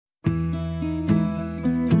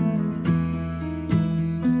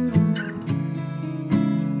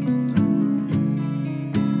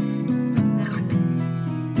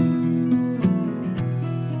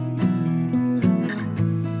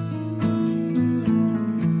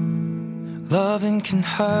Loving can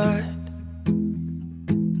hurt.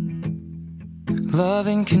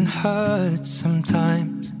 Loving can hurt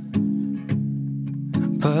sometimes,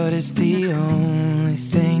 but it's the only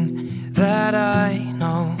thing that I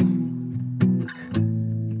know.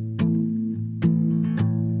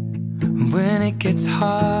 When it gets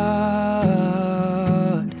hard,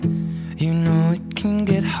 you know it can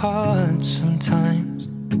get hard sometimes.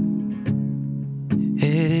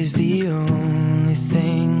 It is the only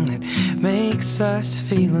thing that makes us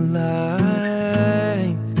feel alive.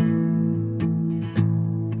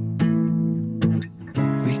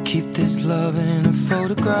 We keep this love in a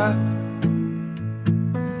photograph.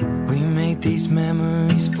 We make these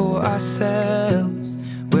memories for ourselves,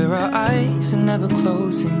 where our eyes are never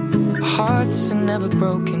closing, our hearts are never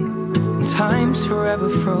broken, and time's forever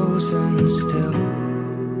frozen still.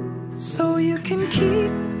 So you can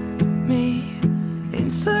keep me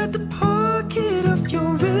inside the pocket of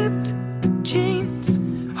your ripped jeans,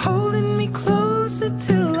 holding me closer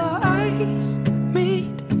till our eyes meet.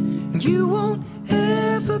 You won't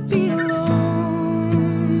ever be alone.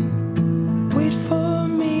 Wait for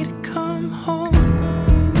me to come home.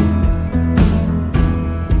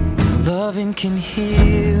 Loving can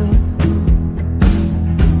heal.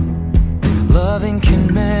 Loving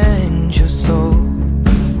can mend your soul.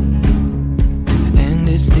 And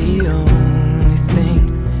it's the only thing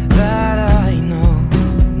that I know.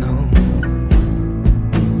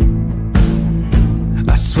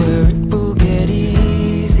 I swear it will get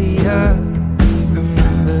easier.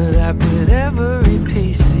 Remember that with every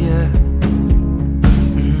piece of you.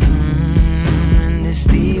 And it's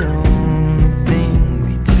the only thing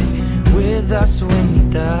we take with us when you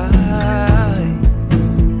die.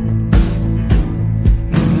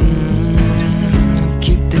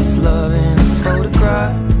 Keep this love in its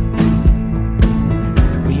photograph.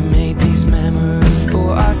 We made these memories for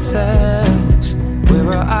ourselves, where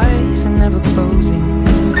our eyes are never closing,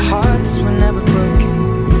 our hearts were never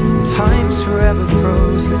broken, time's forever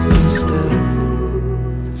frozen still.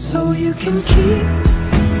 So you can keep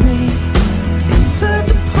me inside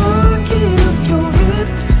the pocket of your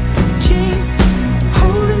ripped jeans,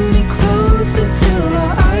 holding me closer till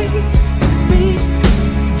our eyes meet.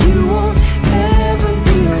 You won't ever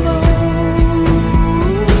be alone.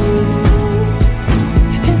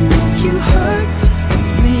 And if you hurt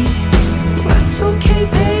me, that's okay,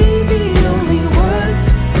 baby. Only words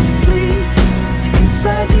bleed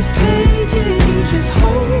inside these pages. You just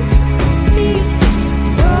hold me.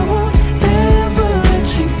 I won't ever let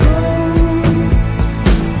you go.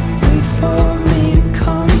 Wait for me to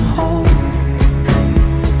come home.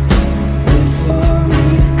 Wait for me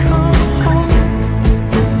to come home.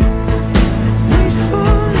 Wait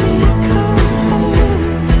for me to come home.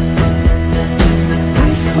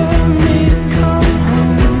 Wait for me to come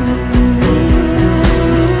home.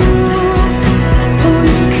 Oh,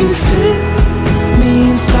 you can fit me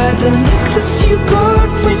inside the necklace you got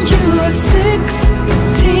when you were 16,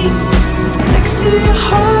 next to your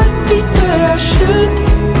heartbeat where I should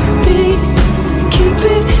be. Keep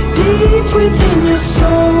it deep within your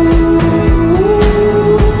soul.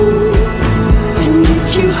 And if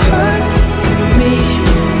you hurt me,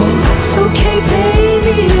 well, that's okay,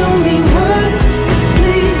 baby. Only words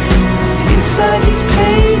bleed inside these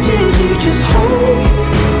pages. You just hold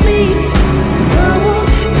me. I won't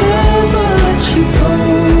ever let you go.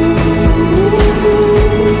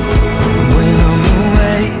 When I'm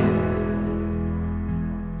away,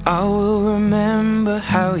 I will remember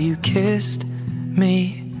how you kissed me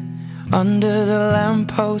under the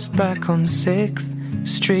lamppost back on 6th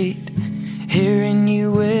Street, hearing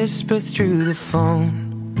you whisper through the phone.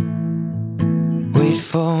 Wait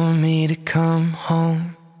for me to come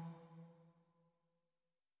home.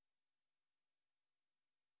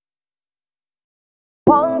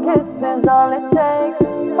 One kiss is all it takes.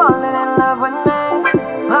 Falling in love with me.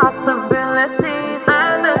 Possibilities. I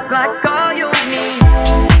look like all you need.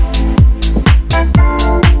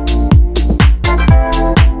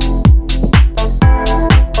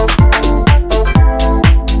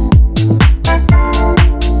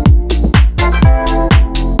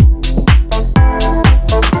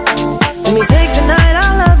 Let me take the night off.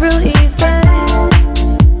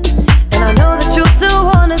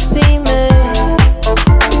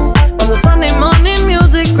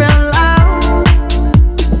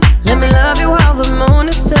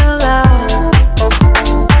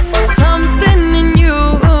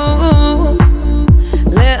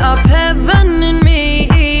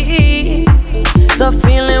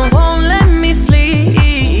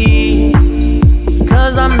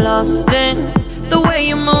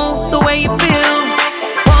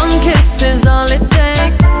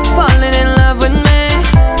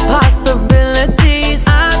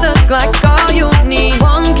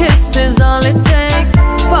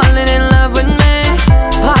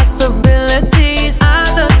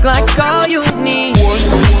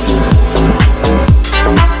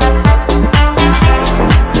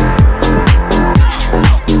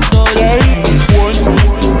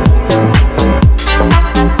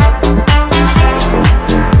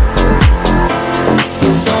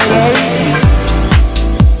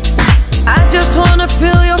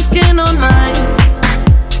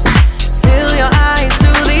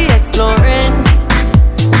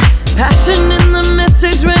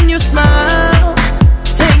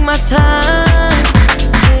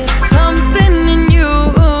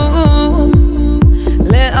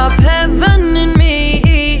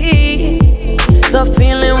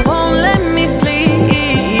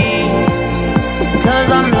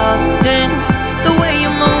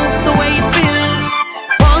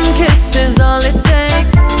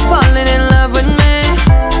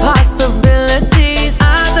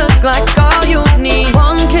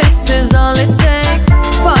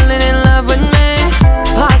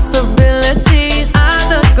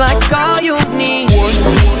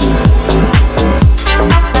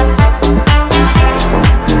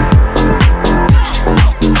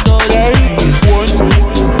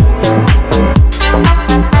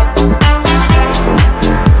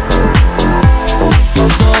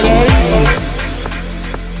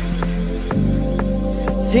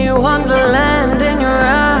 See wonderland in your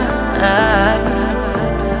eyes.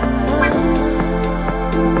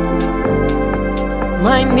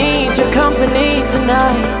 Might need your company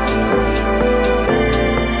tonight.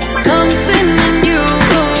 Something in you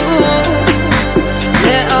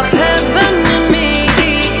lit up heaven in me.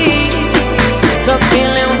 The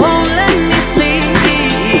feeling won't let me sleep,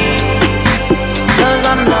 'cause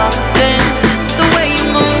I'm lost in the way you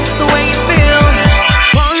move, the way you feel.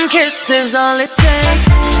 One kiss is all it takes.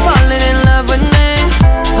 Falling in love with me.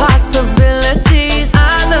 Possibilities,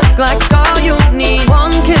 I look like all you need.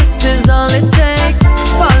 One kiss is all it takes.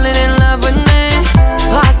 Falling in love with me.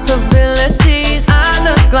 Possibilities, I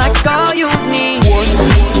look like all you need.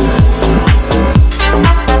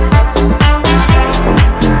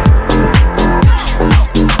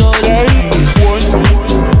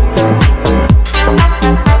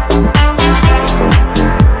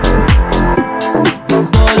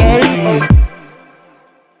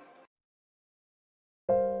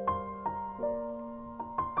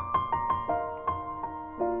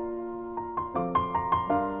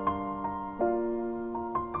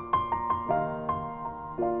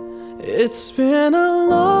 It's been a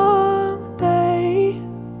long day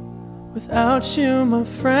without you, my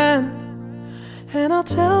friend, and I'll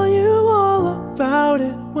tell you all about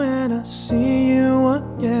it when I see you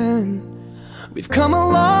again. We've come a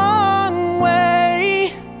long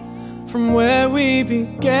way from where we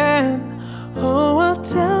began. Oh, I'll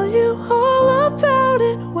tell you all about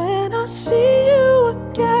it when I see you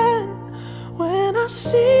again. When I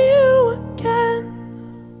see you again.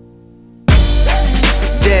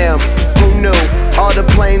 Damn, who knew? All the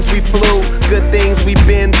planes we flew, good things we've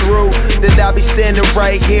been through, that I'll be standing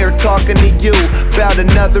right here talking to you about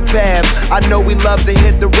another path. I know we love to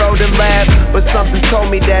hit the road and laugh, but something told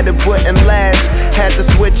me that it wouldn't last. Had to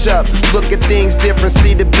switch up, look at things different,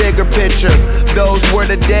 see the bigger picture. Those were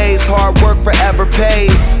the days, hard work forever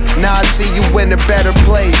pays. Now I see you in a better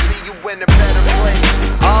place.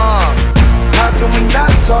 How can we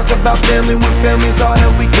not talk about family when family's all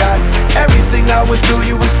that we got? Everything I went through,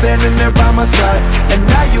 you were standing there by my side, and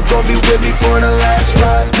now you gon' be with me for the last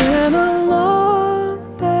ride. It's been a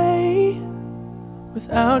long day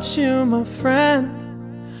without you, my friend,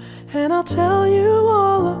 and I'll tell you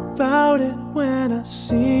all about it when I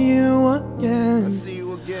see you again.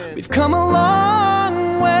 We've come a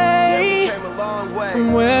long way,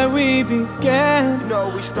 from where we began. You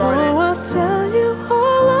know we started. Oh, I'll tell you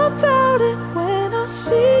all about it when I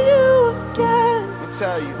see you again.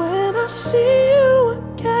 Tell you. When I see you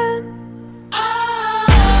again.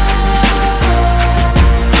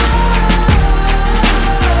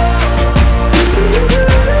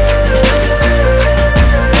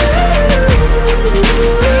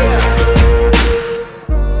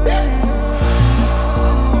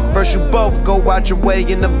 First you both go out your way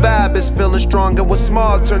and the vibe is feeling strong, and what's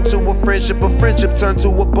small turn to a friendship turn to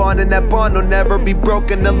a bond, and that bond will never be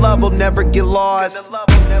broken, the love will never get lost.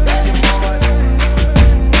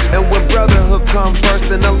 And when brotherhood come first,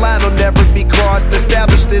 then the line will never be crossed.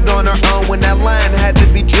 Established it on our own when that line had to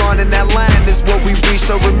be drawn, and that line is what we reach,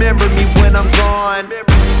 so remember me when I'm gone.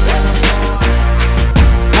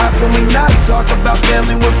 How can we not talk about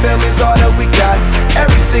family when family's all that we got?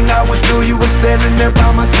 Everything I went through, you were standing there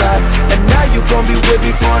by my side, and now you gon' be with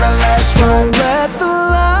me for the last ride. Let the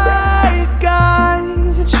light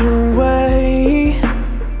guide your way.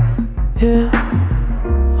 Yeah.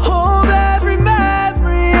 Hold every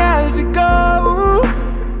memory as you go,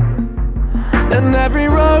 and every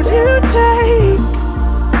road you take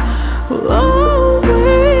will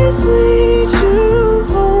always lead you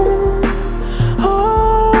home.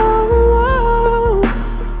 Oh,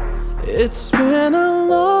 it's been a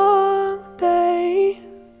long day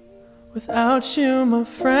without you, my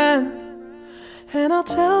friend, and I'll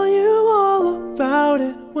tell you all about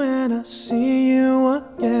it when I see you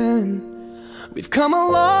again. We've come a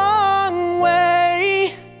long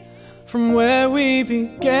way from where we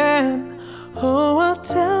began. Oh, I'll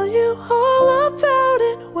tell you all about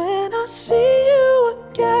it when I see you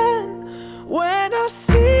again. When I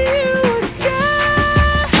see you again.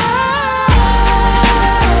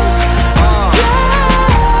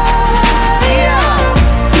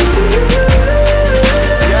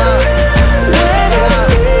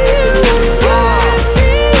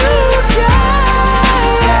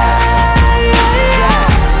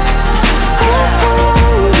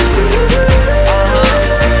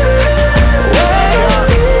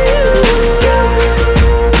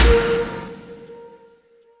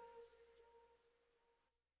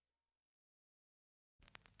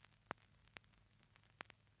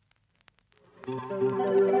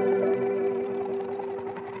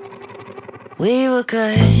 We were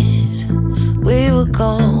good, we were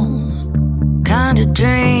gold, kind of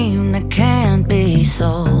dream that can't be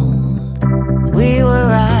sold. We were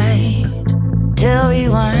right till we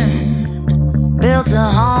weren't, built a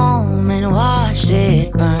home and watched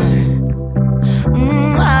it burn.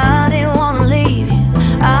 I didn't wanna leave you,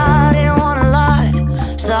 I didn't wanna lie.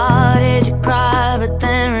 Started to cry, but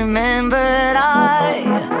then remembered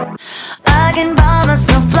I can buy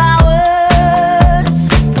myself flowers,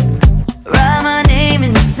 write my name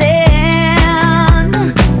in the sand,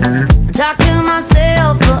 talk to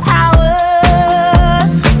myself for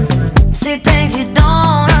hours, see things you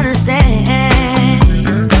don't understand.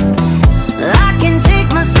 I can take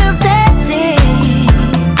myself dancing,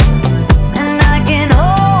 and I can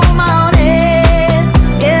hold my own head.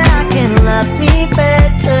 Yeah, I can love me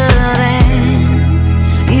better than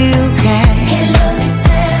you can.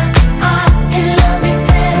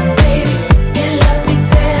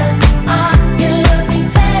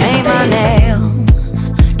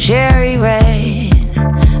 Cherry red,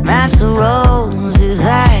 match the roses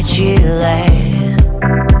that you laid.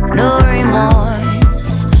 No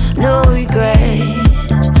remorse, no regret,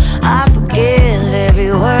 I forgive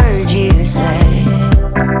every word you say.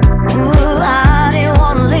 Ooh, I didn't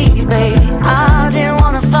wanna leave you, baby, I didn't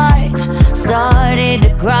wanna fight. Started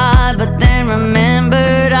to cry, but then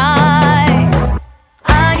remembered I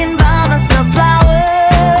can buy myself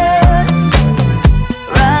flowers,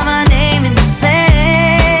 write my name in the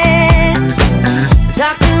sand,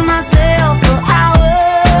 talk to myself for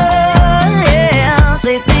hours, yeah,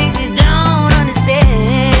 say things you don't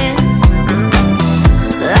understand.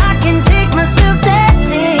 I can take myself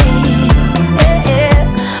dancing, yeah,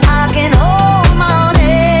 I can hold my own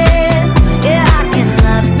head, yeah, I can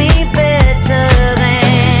love me better than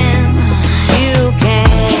you can.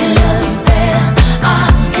 Can love me better, I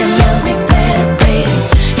can love me better, baby.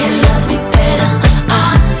 Can love me better, I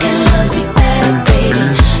can love me better, baby.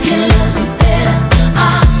 Can love me better,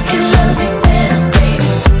 I can love me better, baby.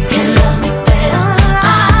 Can love me better,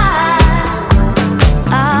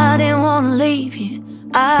 I didn't wanna leave you,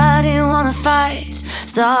 I didn't wanna fight.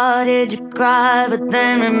 Started to cry, but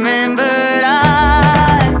then remembered